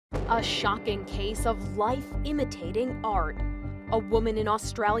A shocking case of life imitating art. A woman in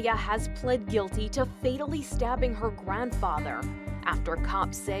Australia has pled guilty to fatally stabbing her grandfather after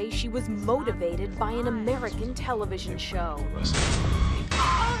cops say she was motivated by an American television show.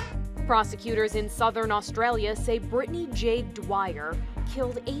 Prosecutors in southern Australia say Brittany Jade Dwyer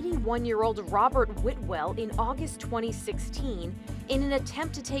killed 81-year-old Robert Whitwell in August 2016 in an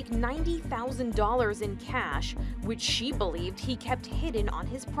attempt to take $90,000 in cash, which she believed he kept hidden on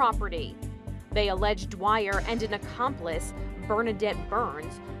his property. They allege Dwyer and an accomplice, Bernadette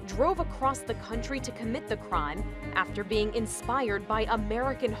Burns, drove across the country to commit the crime after being inspired by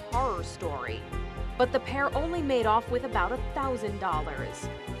American Horror Story. But the pair only made off with about $1,000.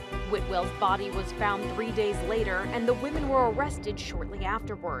 Whitwell's body was found 3 days later, and the women were arrested shortly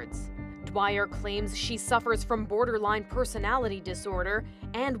afterwards. Dwyer claims she suffers from borderline personality disorder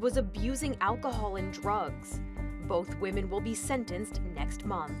and was abusing alcohol and drugs. Both women will be sentenced next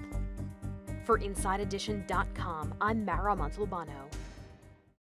month. For InsideEdition.com, I'm Mara Montalbano.